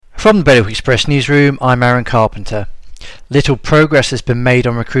From the Bailiwick Express newsroom, I'm Aaron Carpenter. Little progress has been made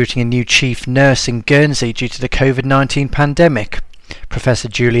on recruiting a new chief nurse in Guernsey due to the COVID-19 pandemic. Professor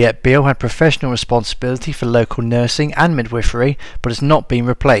Juliette Beale had professional responsibility for local nursing and midwifery, but has not been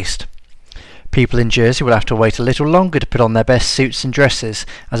replaced. People in Jersey will have to wait a little longer to put on their best suits and dresses,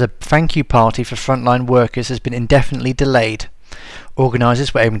 as a thank you party for frontline workers has been indefinitely delayed.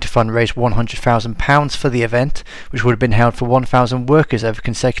 Organisers were aiming to fundraise £100,000 for the event, which would have been held for 1,000 workers over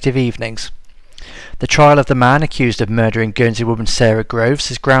consecutive evenings. The trial of the man accused of murdering Guernsey woman Sarah Groves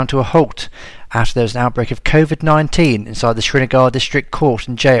has ground to a halt after there was an outbreak of COVID-19 inside the Srinagar District Court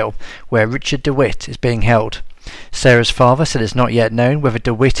and Jail, where Richard DeWitt is being held. Sarah's father said it's not yet known whether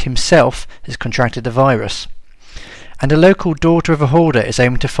DeWitt himself has contracted the virus. And a local daughter of a hoarder is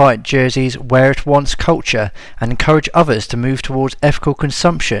aiming to fight Jersey's wear it once culture and encourage others to move towards ethical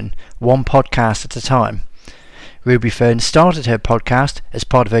consumption, one podcast at a time. Ruby Fern started her podcast as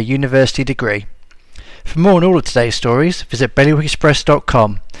part of her university degree. For more on all of today's stories, visit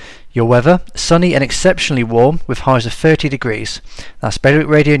bailiwickexpress.com. Your weather, sunny and exceptionally warm with highs of 30 degrees. That's Bailiwick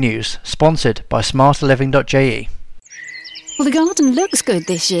Radio News, sponsored by smarterliving.je. Well, the garden looks good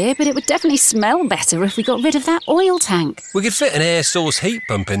this year, but it would definitely smell better if we got rid of that oil tank. We could fit an air source heat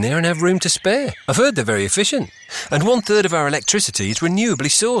pump in there and have room to spare. I've heard they're very efficient. And 1/3 of our electricity is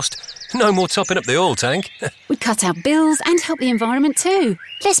renewably sourced. No more topping up the oil tank. We'd cut our bills and help the environment too.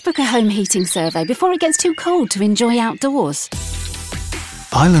 Let's book a home heating survey before it gets too cold to enjoy outdoors.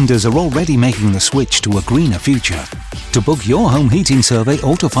 Islanders are already making the switch to a greener future. To book your home heating survey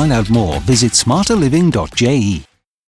or to find out more, visit smarterliving.je.